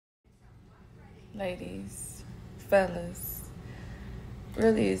Ladies, fellas,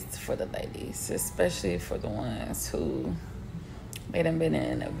 really it's for the ladies, especially for the ones who may have been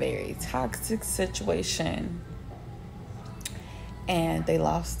in a very toxic situation and they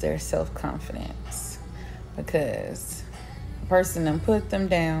lost their self-confidence because the person then put them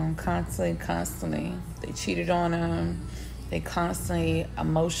down constantly. They cheated on them. They constantly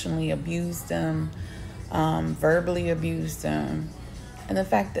emotionally abused them, verbally abused them. And the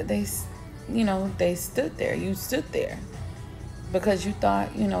fact that they stood there. You stood there because you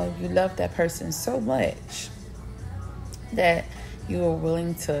thought, you loved that person so much that you were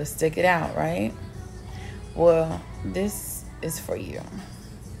willing to stick it out, right? Well, this is for you.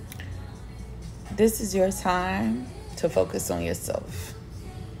 This is your time to focus on yourself.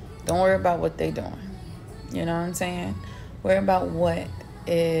 Don't worry about what they're doing. You know what I'm saying? Worry about what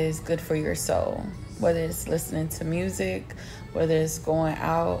is good for your soul. Whether it's listening to music, whether it's going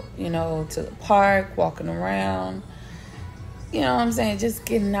out, to the park, walking around. You know what I'm saying? Just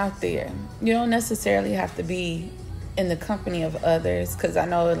getting out there. You don't necessarily have to be in the company of others, because I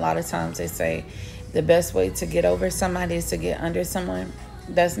know a lot of times they say the best way to get over somebody is to get under someone.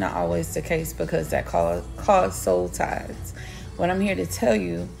 That's not always the case, because that cause soul ties. What I'm here to tell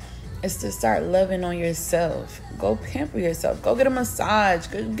you is to start loving on yourself. Go pamper yourself. Go get a massage.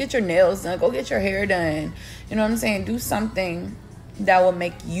 Go get your nails done. Go get your hair done. You know what I'm saying? Do something that will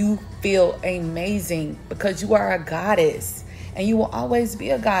make you feel amazing, because you are a goddess and you will always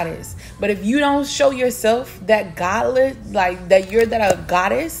be a goddess. But if you don't show yourself that godless, like that you're that a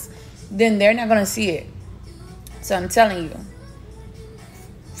goddess, then they're not going to see it. So I'm telling you,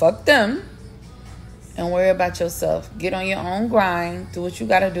 fuck them and worry about yourself. Get on your own grind. Do what you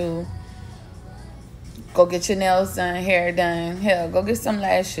got to do. Go get your nails done, hair done. Hell, go get some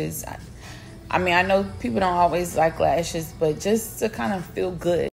lashes. I know people don't always like lashes, but just to kind of feel good.